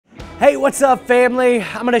Hey, what's up, family?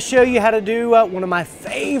 I'm gonna show you how to do one of my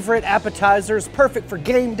favorite appetizers, perfect for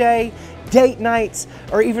game day, date nights,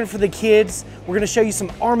 or even for the kids. We're gonna show you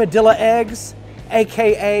some armadillo eggs,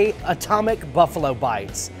 AKA atomic buffalo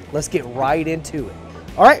bites. Let's get right into it.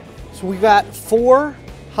 All right, so we got 4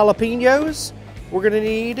 jalapenos. We're gonna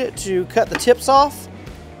need to cut the tips off,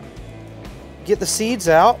 get the seeds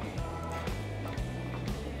out.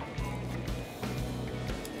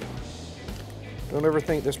 Don't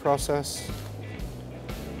overthink this process.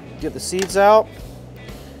 Get the seeds out,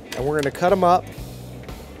 and we're gonna cut them up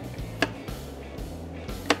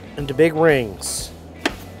into big rings.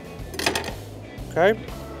 Okay?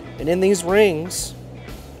 And in these rings,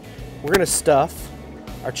 we're gonna stuff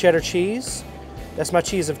our cheddar cheese. That's my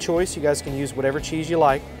cheese of choice. You guys can use whatever cheese you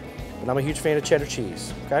like, but I'm a huge fan of cheddar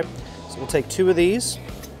cheese. Okay? So we'll take 2 of these,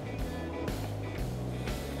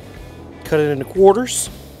 cut it into quarters,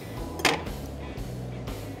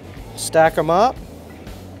 stack them up,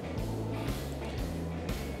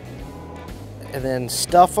 and then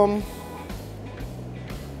stuff them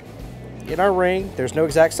in our ring. There's no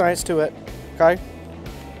exact science to it, okay?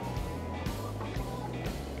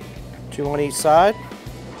 2 on each side,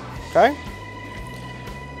 okay?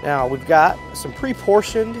 Now we've got some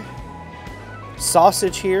pre-portioned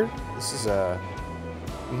sausage here. This is a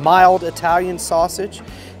mild Italian sausage.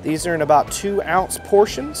 These are in about 2-ounce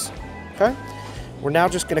portions, okay? We're now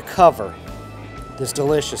just going to cover this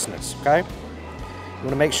deliciousness, okay? You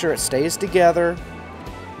want to make sure it stays together.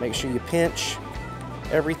 Make sure you pinch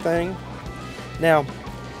everything. Now,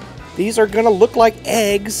 these are going to look like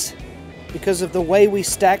eggs because of the way we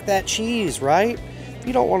stack that cheese, right?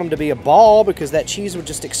 You don't want them to be a ball because that cheese would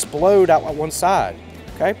just explode out on one side,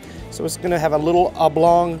 okay? So it's going to have a little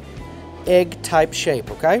oblong egg type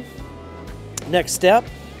shape, okay? Next step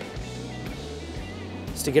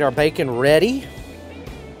is to get our bacon ready.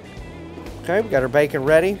 Okay, we got our bacon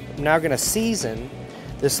ready. I'm now going to season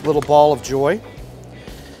this little ball of joy.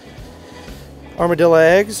 Armadillo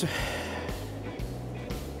eggs,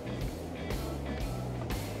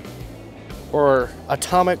 or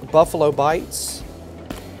atomic buffalo bites.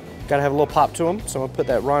 Got to have a little pop to them, so I'm going to put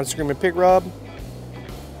that Ron Screaming Pig rub,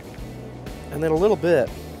 and then a little bit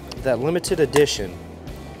of that limited edition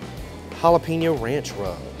jalapeno ranch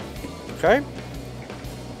rub. Okay.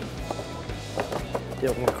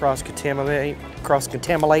 Don't want to cross-contaminate.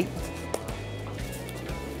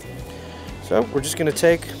 So we're just going to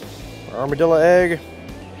take our armadillo egg.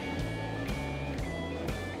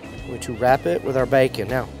 We're going to wrap it with our bacon.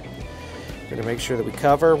 Now, we're going to make sure that we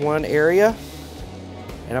cover one area.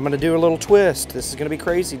 And I'm going to do a little twist. This is going to be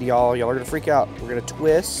crazy to y'all. Y'all are going to freak out. We're going to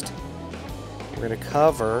twist. We're going to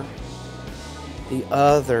cover the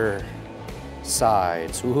other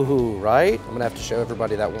sides. Ooh, right? I'm going to have to show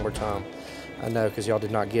everybody that one more time. I know, because y'all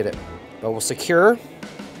did not get it. But we'll secure.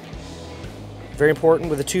 Very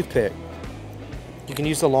important with a toothpick. You can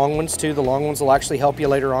use the long ones too. The long ones will actually help you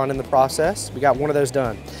later on in the process. We got one of those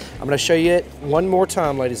done. I'm going to show you it one more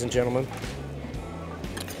time, ladies and gentlemen.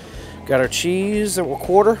 Got our cheese that we'll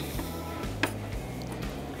quarter.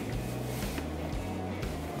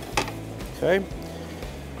 Okay.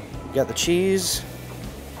 We got the cheese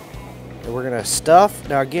that we're going to stuff.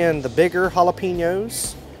 Now again, the bigger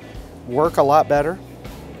jalapenos work a lot better.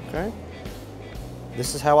 Okay,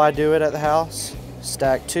 this is how I do it at the house.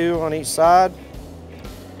 Stack 2 on each side.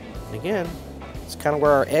 And again, it's kind of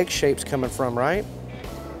where our egg shape's coming from, right?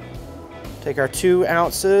 Take our 2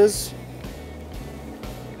 ounces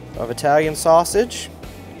of Italian sausage.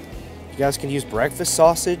 You guys can use breakfast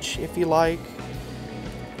sausage if you like.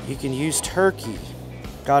 You can use turkey,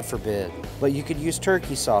 God forbid, but you could use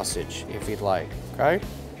turkey sausage if you'd like, okay?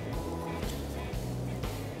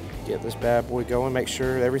 Get this bad boy going, make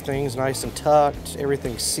sure everything's nice and tucked,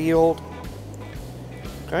 everything's sealed.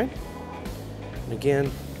 Okay? And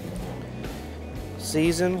again,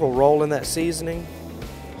 season, we'll roll in that seasoning.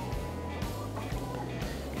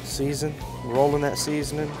 Season, roll in that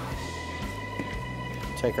seasoning.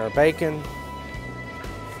 Take our bacon.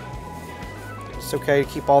 It's okay to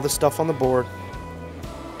keep all this stuff on the board.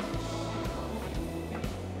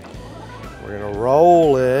 We're gonna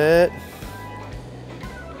roll it.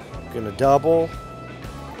 Gonna double,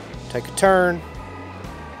 take a turn.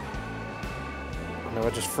 I know I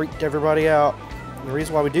just freaked everybody out. And the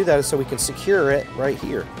reason why we do that is so we can secure it right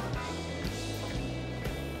here.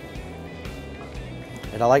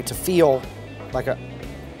 And I like to feel like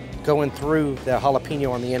going through the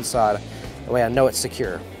jalapeno on the inside. That way I know it's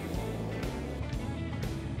secure.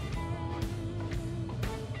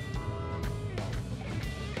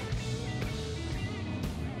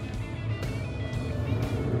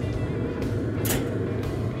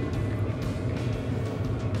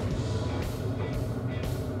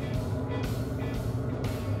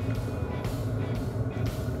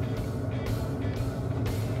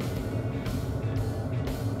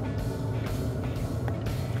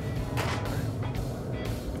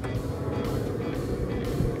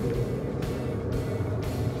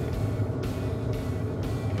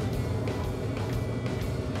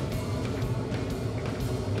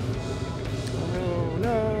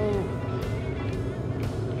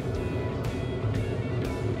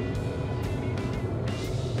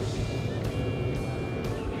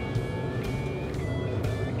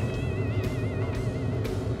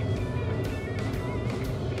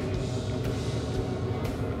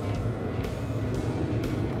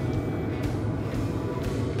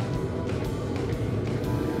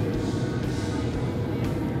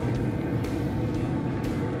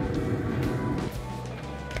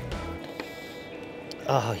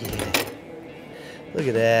 Oh yeah. Look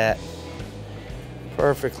at that.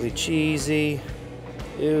 Perfectly cheesy,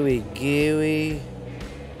 ooey gooey,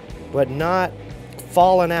 but not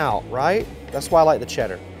falling out, right? That's why I like the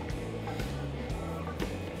cheddar.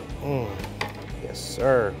 Yes,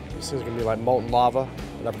 sir. This is gonna be like molten lava,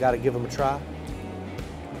 but I've got to give them a try.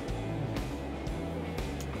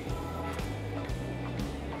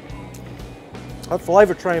 That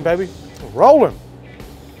flavor train, baby, rolling.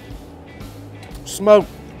 Smoke,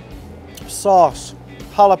 sauce,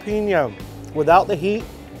 jalapeno without the heat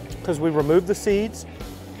because we removed the seeds.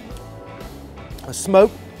 A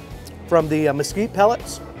smoke from the mesquite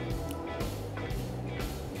pellets.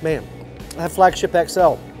 Man, that Flagship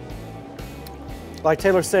XL. Like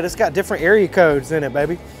Taylor said, it's got different area codes in it,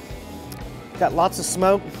 baby. Got lots of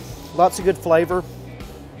smoke, lots of good flavor.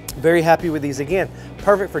 Very happy with these. Again,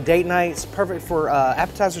 perfect for date nights, perfect for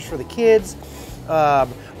appetizers for the kids,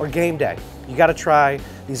 or game day. You gotta try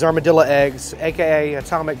these Armadillo Eggs, AKA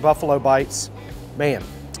Atomic Buffalo Bites. Man,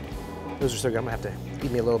 those are so good. I'm gonna have to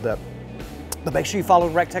eat me a little bit. But make sure you follow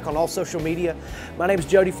recteq on all social media. My name is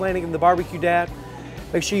Jody Flanagan, the Barbecue Dad.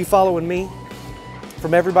 Make sure you following me.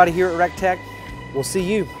 From everybody here at recteq, we'll see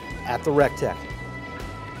you at the recteq.